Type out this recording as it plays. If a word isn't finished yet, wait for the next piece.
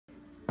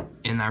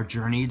In our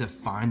journey to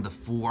find the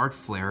full art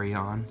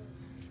Flareon,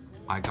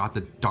 I got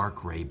the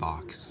Darkrai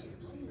box.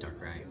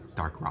 Darkrai.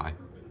 Darkrai.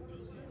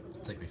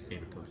 It's like my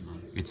favorite Pokemon.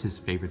 It's his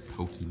favorite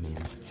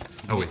Pokemon.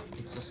 Oh wait.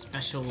 It's a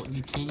special,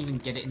 you can't even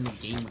get it in the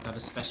game without a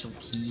special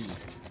key.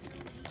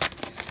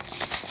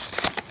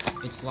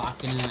 It's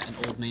locked in an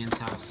old man's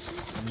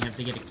house, and you have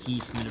to get a key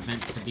from an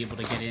event to be able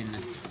to get in.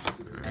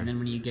 And then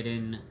when you get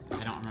in,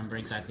 I don't remember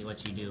exactly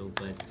what you do,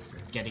 but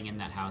getting in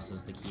that house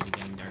is the key to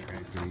getting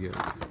Darkrai. Here you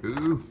go.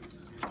 Ooh!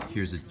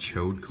 Here's a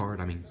code card.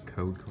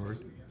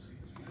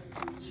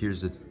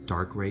 Here's a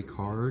Darkrai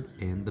card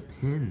and the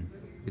pin.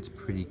 It's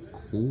pretty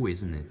cool,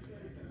 isn't it?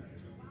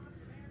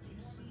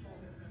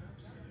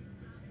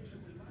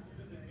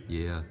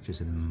 Yeah,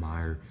 just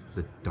admire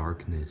the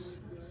darkness.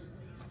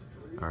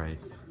 Alright.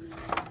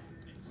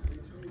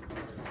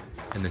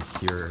 And then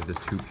here are the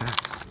 2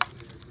 packs.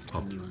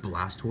 A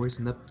Blastoise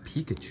and the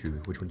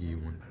Pikachu. Which one do you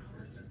want?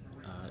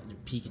 The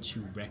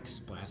Pikachu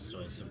Rex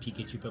Blastoise. So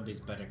Pikachu probably has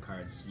better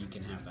cards, so you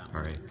can have that one.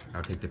 Alright,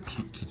 I'll take the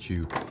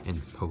Pikachu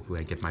and hopefully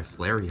I get my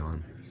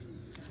Flareon.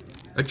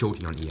 A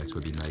Jolteon EX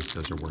would be nice.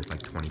 Those are worth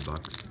like 20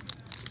 bucks.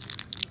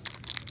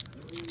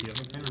 Do you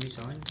ever plan on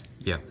reselling?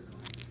 Yeah.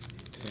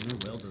 So I know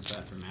Will does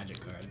that for magic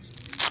cards.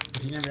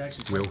 But he never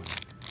actually Will?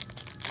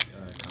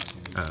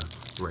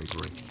 Right.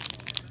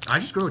 I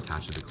just go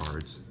attached to the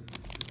cards.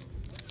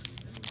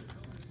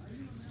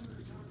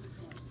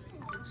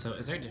 So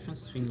is there a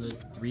difference between the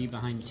 3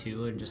 behind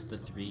 2 and just the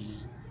 3?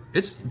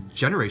 It's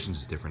generations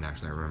is different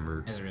actually, I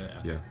remember. Is it really?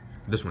 Okay. Yeah.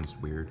 This one's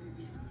weird.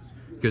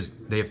 Because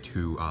they have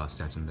 2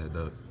 sets in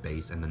the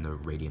base and then the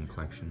Radiant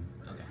collection.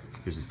 Okay.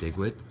 Here's a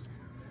Diglett.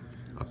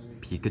 A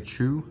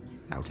Pikachu.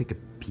 I'll take a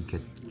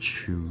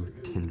Pikachu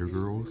Tinder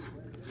Girls.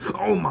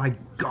 Oh my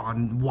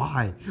god,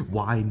 why?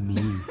 Why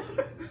me?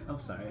 I'm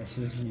sorry, I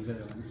should have used the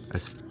other one. A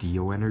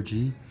Steel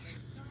Energy.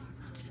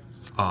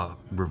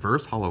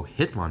 Reverse Hollow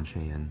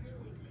Hitmonchan.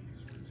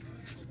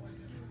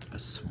 A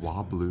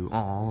Swablu.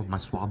 Oh, my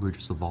Swablu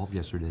just evolved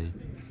yesterday.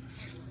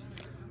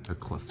 A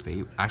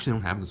Clefairy. I actually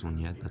don't have this one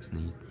yet. That's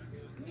neat.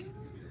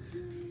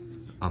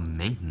 A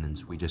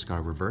Maintenance. We just got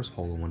a Reverse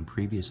Hollow one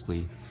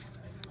previously.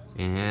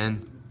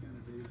 And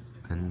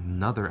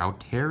another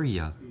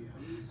Altaria.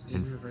 Is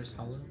it reverse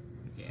hollow?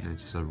 Yeah.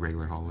 It's just a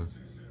regular hollow.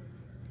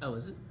 Oh,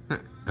 is it?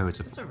 Oh,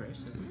 it's a... It's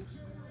reverse, isn't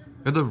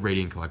it? The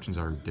Radiant collections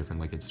are different,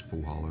 like it's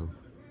full hollow.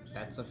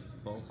 That's a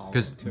full hollow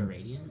 'Cause- to a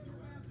Radiant?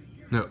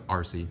 No,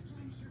 RC.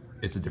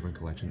 It's a different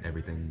collection.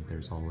 Everything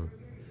there's hollow.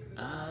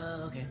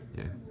 Oh, okay.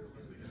 Yeah.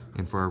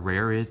 And for a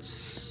rare,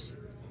 it's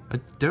a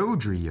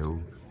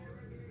Dodrio.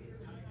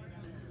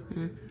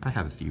 I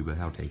have a few, but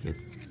I'll take it.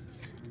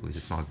 At least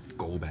it's not a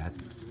Golbat.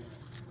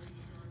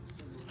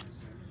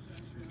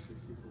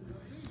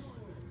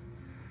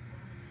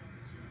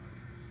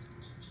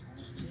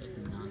 Just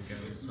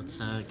non-girls with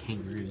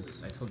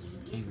kangaroos. I told you,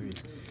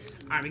 kangaroos.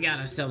 Alright, we got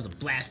ourselves a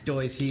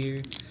Blastoise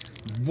here.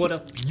 What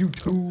up,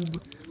 YouTube?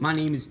 My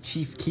name is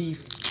Chief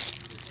Keef.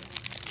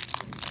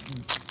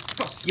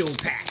 Fuck your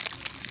pack.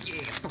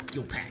 Yeah, fuck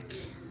your pack.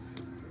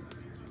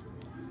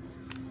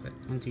 Is that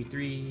 1, 2,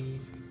 3?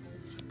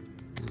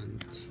 1,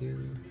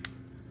 2.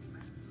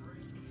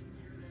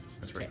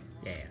 That's right.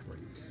 Yeah.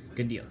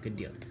 Good deal, good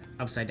deal.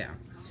 Upside down.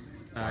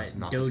 It's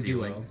not the Doduo.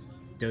 ceiling.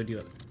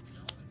 Dude,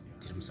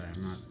 I'm sorry,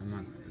 I'm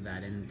not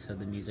that into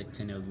the music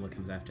to know what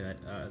comes after that.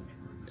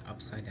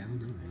 Upside down,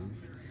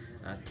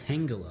 I don't know.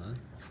 Tangela.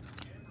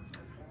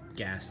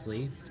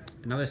 Ghastly.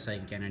 Another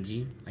Psychic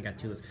Energy. I got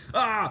 2 of those.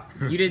 Ah!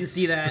 You didn't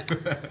see that.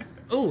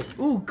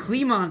 Ooh,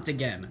 Clemont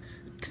again.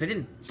 Because I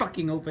didn't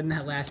fucking open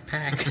that last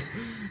pack.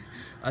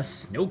 A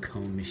Snow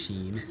Cone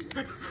Machine.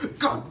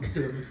 God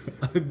damn it.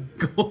 A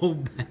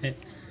Golbat.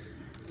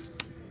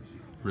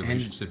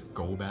 Relationship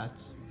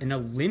Golbats. An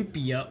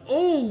Olympia.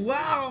 Oh,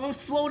 wow! I'm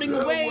floating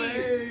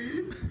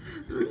away.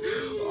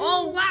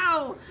 Oh,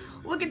 wow!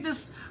 Look at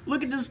this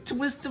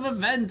twist of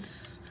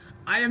events.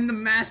 I am the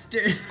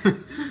master.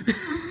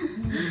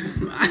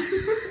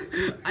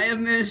 I have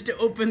managed to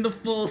open the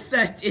full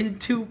set in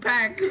 2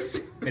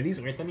 packs. Are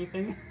these worth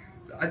anything?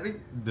 I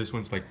think this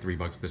one's like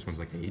 $3. This one's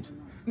like 8.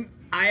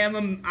 I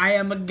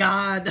am a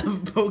god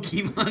of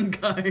Pokemon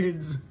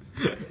cards.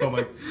 Oh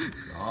my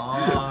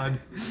god.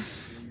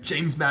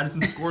 James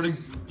Madison scored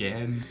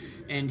again.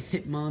 And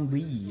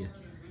Hitmonlee.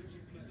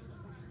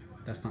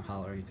 That's not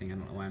hollow or anything. I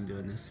don't know why I'm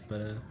doing this,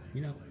 but you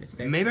know, it's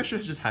there. Maybe I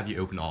should just have you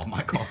open all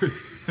my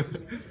cards.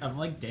 I'm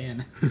like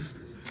Dan.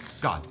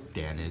 God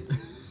damn it.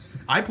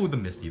 I pulled the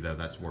Misty though,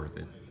 that's worth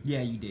it.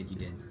 Yeah, you did.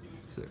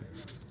 So,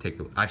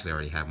 actually I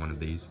already have one of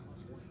these.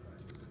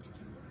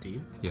 Do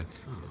you? Yeah.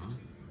 Aww.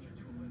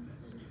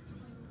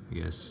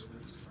 Yes.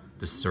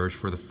 The search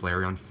for the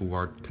Flareon Full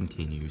Art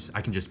continues.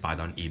 I can just buy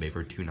that on eBay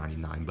for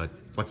 $2.99, but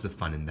what's the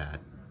fun in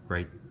that,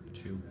 right?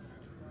 True.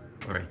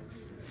 Alright.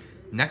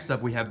 Next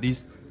up, we have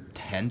these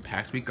 10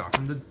 packs we got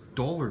from the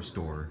dollar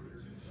store.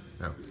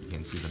 Oh, you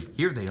can't see them.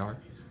 Here they are.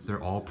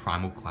 They're all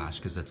Primal Clash,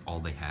 because that's all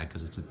they had,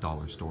 because it's a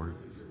dollar store.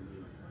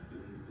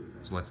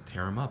 So let's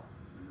tear them up.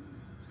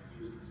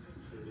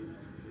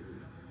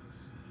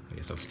 I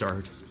guess I'll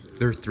start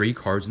There are 3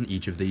 cards in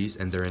each of these,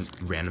 and they're in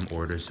random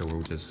order, so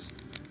we'll just...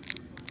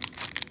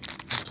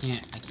 I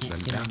can't hit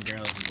on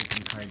girls and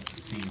open cards at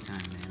the same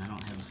time, man. I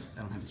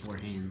don't have 4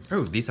 hands.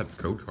 Oh, these have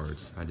code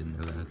cards. I didn't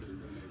know that.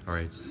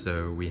 Alright,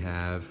 so we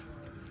have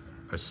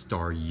a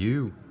Star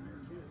U.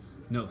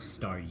 No,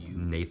 Star U.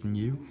 Nathan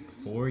U.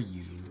 For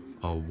you.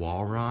 A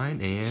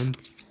Walrein, and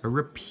a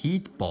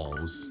Repeat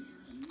Balls.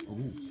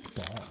 Ooh,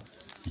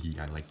 balls.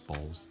 I like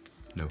balls.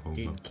 No homo.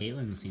 Dude,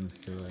 Caitlin seems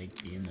to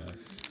like be into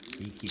us.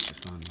 He keeps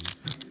responding.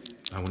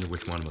 I wonder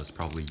which one was.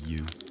 Probably you.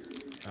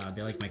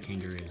 They like my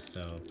kangaroos,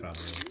 so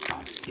probably.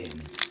 God damn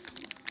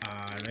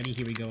it. Ready?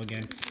 Here we go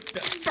again.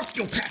 Fuck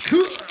your pack!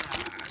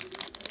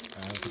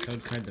 Was the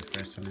code card the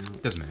first one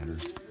out? Doesn't matter.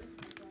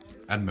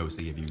 I'd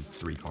mostly give you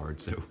 3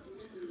 cards, so.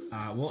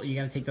 Well, you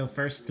gotta take the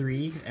first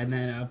 3 and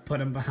then put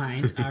them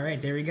behind.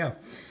 Alright, there we go.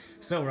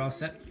 So we're all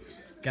set.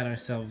 Got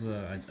ourselves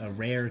a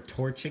rare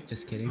Torchic,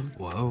 just kidding.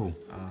 Whoa.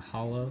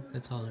 Hollow,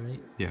 that's hollow, right?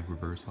 Yeah,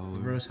 reverse hollow.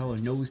 Reverse hollow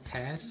Nose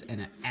Pass, and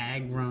an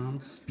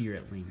Aggron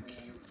Spirit Link.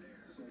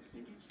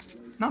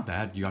 Not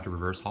bad. You got a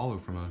reverse hollow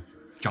from a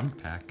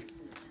junk pack.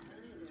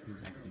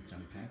 Who's actually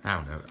junk pack? I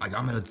don't know. I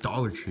got them at a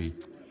Dollar Tree.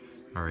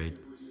 Alright.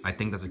 I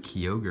think that's a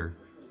Kyogre.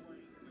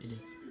 It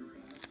is.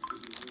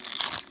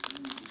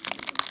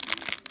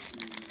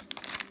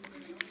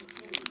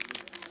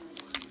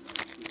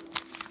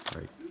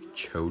 Alright.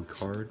 Chode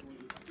card.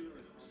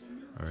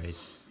 Alright.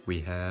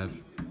 We have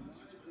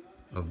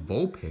a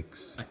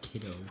Vulpix. A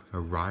Kiddo. A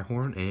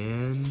Rhyhorn,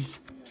 and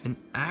an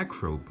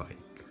Acrobike.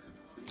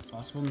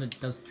 Also one that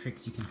does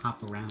tricks, you can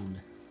hop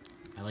around.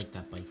 I like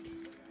that bike.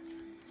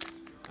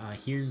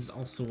 Here's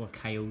also a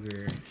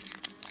Kyogre.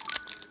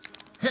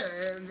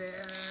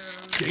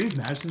 James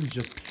Madison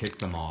just picked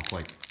them off,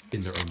 like,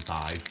 in their own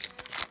bag.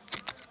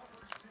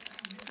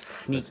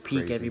 Sneak That's peek,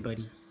 crazy.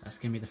 everybody. That's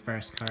gonna be the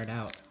first card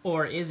out.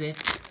 Or is it?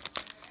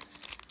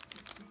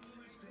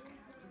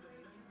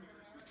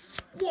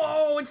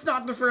 Whoa, it's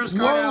not the first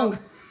card Whoa! out.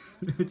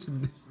 it's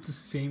the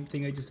same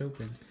thing I just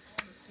opened.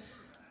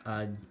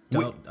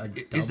 Wait,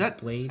 is that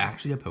blade?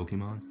 actually a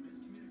Pokemon?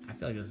 I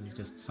feel like this is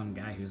just some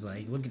guy who's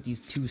like, look at these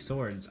 2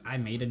 swords. I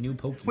made a new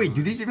Pokemon. Wait,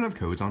 do these even have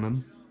codes on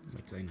them?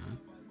 Wait, do they not?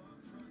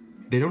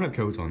 They don't have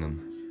codes on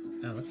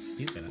them. Oh, that's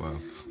stupid. Whoa.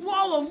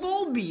 Whoa, a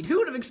Volbeat! Who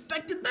would have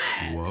expected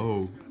that?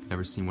 Whoa.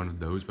 Never seen one of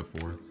those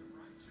before.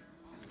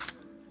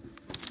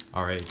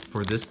 Alright,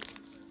 for this...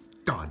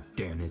 God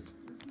damn it.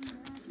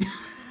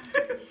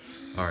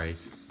 Alright.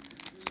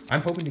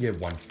 I'm hoping to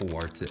get 1 full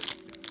art to...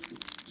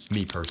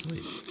 Me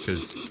personally,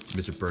 because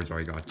Mr. Burns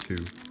already got 2.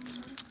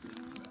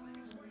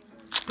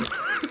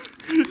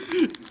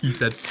 He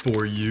said,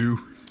 for you.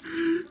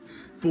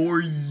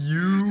 For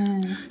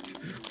you.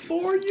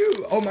 For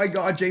you. Oh my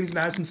god, James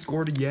Madison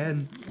scored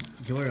again.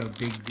 You're a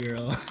big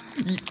girl.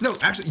 No,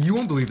 actually, you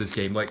won't believe this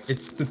game. Like,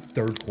 it's the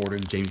 3rd quarter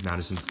and James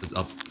Madison is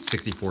up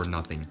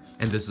 64-0.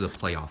 And this is a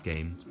playoff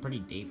game. It's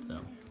pretty deep,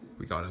 though.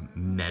 We got a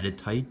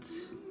Meditite,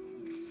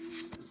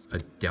 a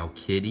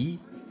Delkitty,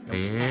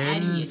 and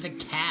Caddy, it's a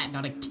cat,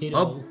 not a a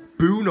kiddo.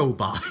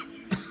 Boonobot.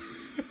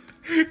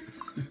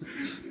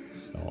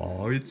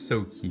 Oh, it's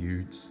so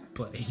cute.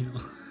 But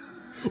anal.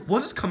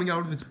 What is coming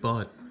out of its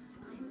butt?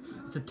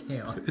 It's a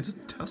tail. It's a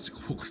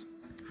testicles.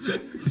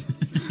 It's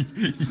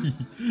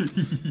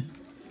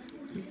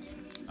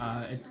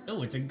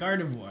a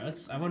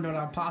Gardevoir. I wonder what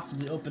I'll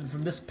possibly open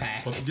from this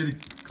pack. Let's get a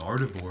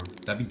Gardevoir.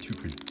 That'd be too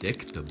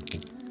predictable.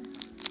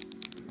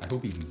 I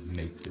hope he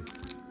makes it.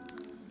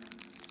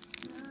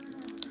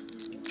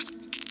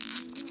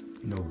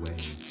 No way.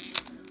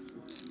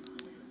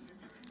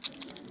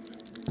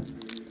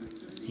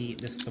 See,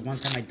 this is the one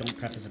time I don't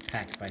preface a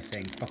pack by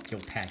saying "fuck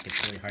your pack."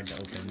 It's really hard to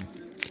open.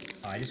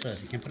 Oh, I just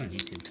realized you can't put it on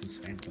YouTube because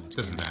it's too much.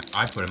 Doesn't matter.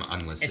 I put him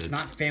unlisted. It's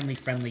not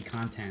family-friendly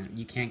content.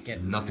 You can't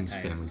get Nothing's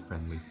monetized. family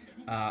friendly.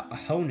 A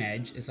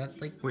Honedge. Is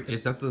that like? Wait,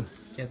 is that the?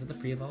 Yeah, is that the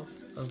free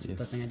evolved of Yeah.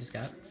 the thing I just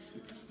got?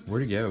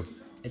 Where'd it go?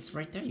 It's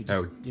right there.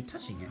 Oh. You're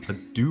touching it. A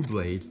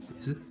Doublade.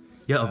 Is it?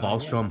 Yeah,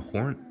 evolves yeah. from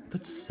Horn.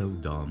 That's so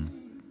dumb.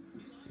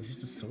 It's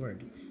just a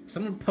sword.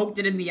 Someone poked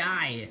it in the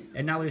eye,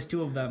 and now there's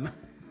 2 of them.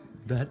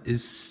 That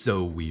is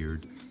so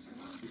weird.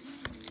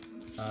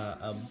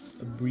 A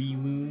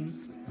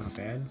Breloom, not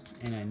bad,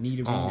 and a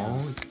Nidorino.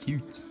 Oh, it's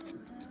cute.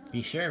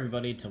 Be sure,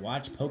 everybody, to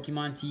watch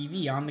Pokemon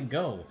TV on the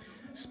go.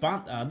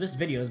 This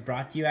video is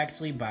brought to you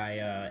actually by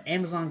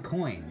Amazon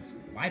Coins.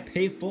 Why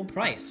pay full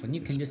price when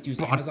you can just use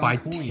Brought Amazon by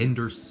Coins?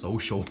 Tinder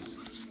Social.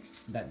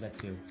 That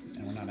too.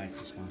 And we're not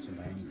actually sponsored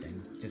by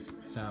anything.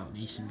 Just Sell Out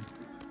Nation.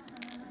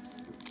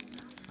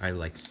 I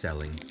like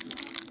selling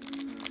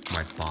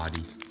my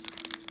body.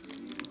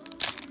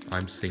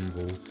 I'm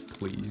single,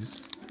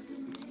 please.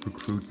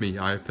 Recruit me,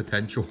 I have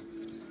potential.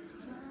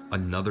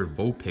 Another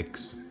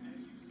Vulpix.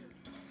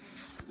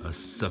 A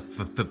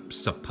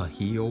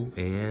Sapahio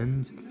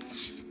and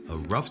a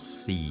Rough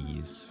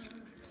Seas.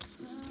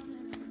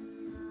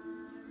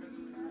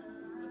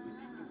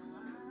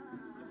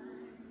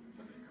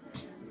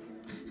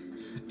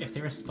 If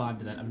they respond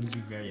to that, I'm gonna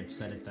be very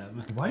upset at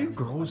them. Why do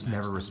girls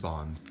never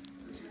respond?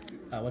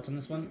 What's on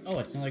this one? Oh,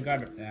 it's another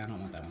guard. Yeah, I don't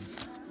want that one.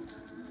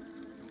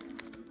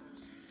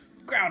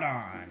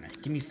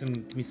 Groudon! Give me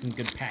some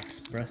good packs,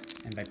 bruh.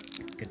 And by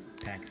good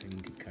packs, I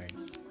mean good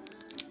cards.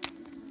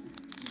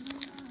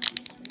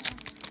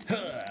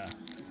 Huh.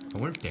 I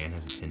wonder if Dan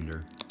has a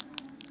Tinder.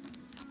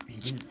 He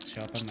didn't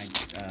show up on my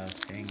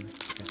thing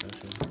for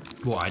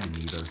social. Well, I didn't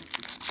either.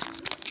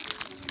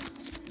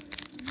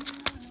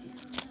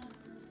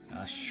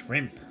 A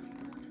shrimp.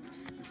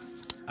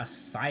 A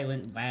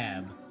silent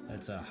lab.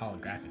 That's a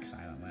holographic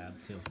silent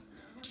lab, too.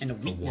 And a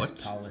weakness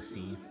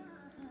policy.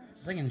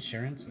 It's like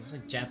insurance. It's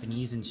like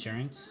Japanese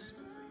insurance.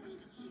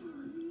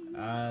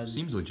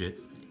 Seems legit.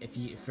 If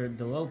you, for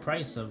the low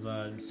price of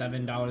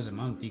 $7 a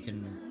month, you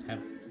can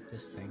have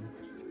this thing.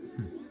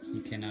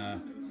 You can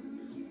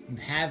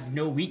have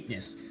no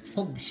weakness.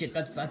 Holy shit,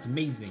 that's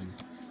amazing.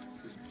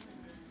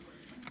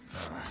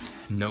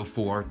 No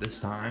 4 this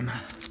time.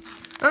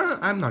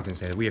 I'm not gonna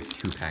say that. We have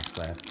 2 packs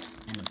left.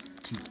 And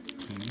 2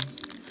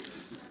 tins.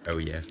 Oh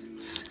yeah.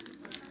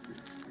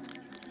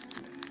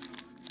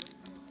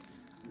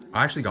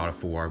 I actually got a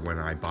 4 when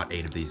I bought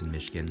 8 of these in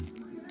Michigan.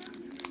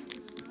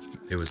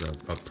 It was a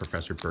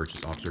Professor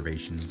Birch's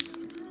observations.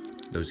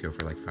 Those go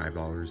for like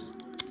 $5.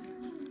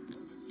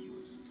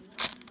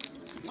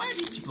 Why are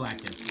these people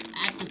active?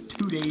 Active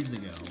 2 days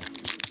ago.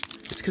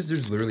 It's because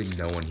there's literally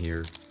no one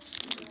here.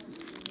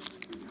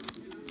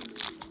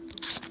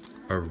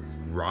 A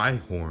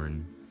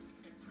Rhyhorn.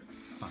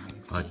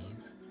 5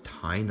 days.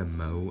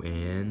 Dynamo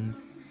and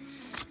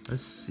a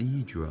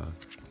Seadra.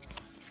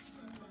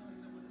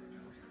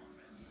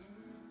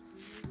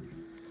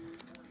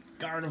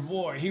 Guard of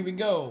War, here we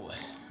go.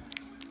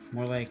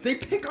 More like... They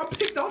picked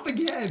up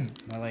again!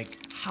 More like...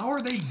 How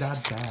are they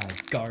that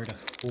bad? Guard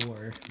of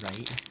War,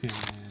 right?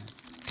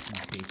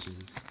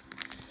 Bitches.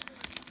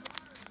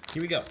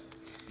 Here we go.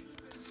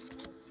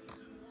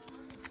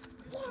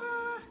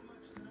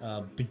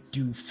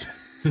 Bidoof.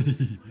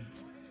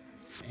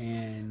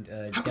 And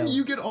how come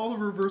you get all the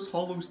reverse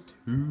hollows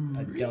too?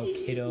 A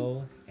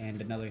Delkiddo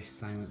and another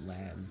Silent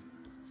Lab.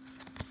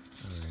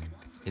 Alright.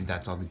 And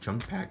that's all the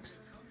junk packs.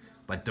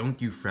 But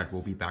don't you fret,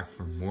 we'll be back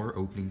for more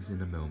openings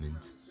in a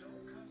moment.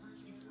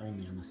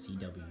 Only on the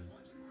CW.